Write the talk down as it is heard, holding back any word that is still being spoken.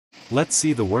Let's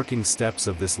see the working steps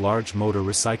of this large motor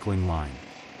recycling line.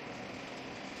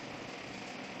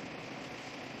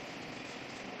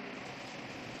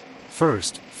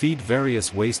 First, feed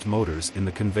various waste motors in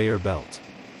the conveyor belt.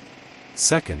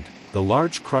 Second, the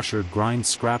large crusher grinds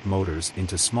scrap motors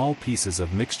into small pieces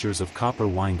of mixtures of copper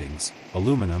windings,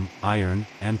 aluminum, iron,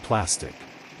 and plastic.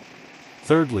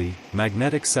 Thirdly,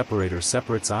 magnetic separator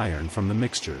separates iron from the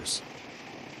mixtures.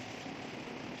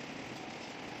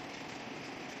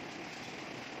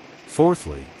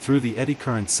 Fourthly, through the eddy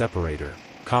current separator,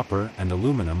 copper and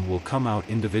aluminum will come out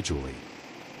individually.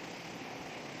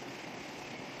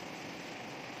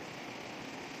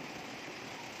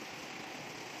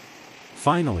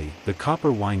 Finally, the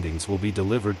copper windings will be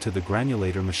delivered to the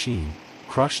granulator machine,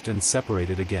 crushed and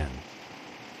separated again.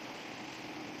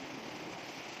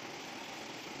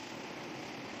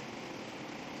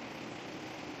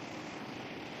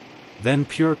 Then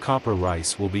pure copper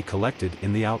rice will be collected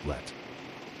in the outlet.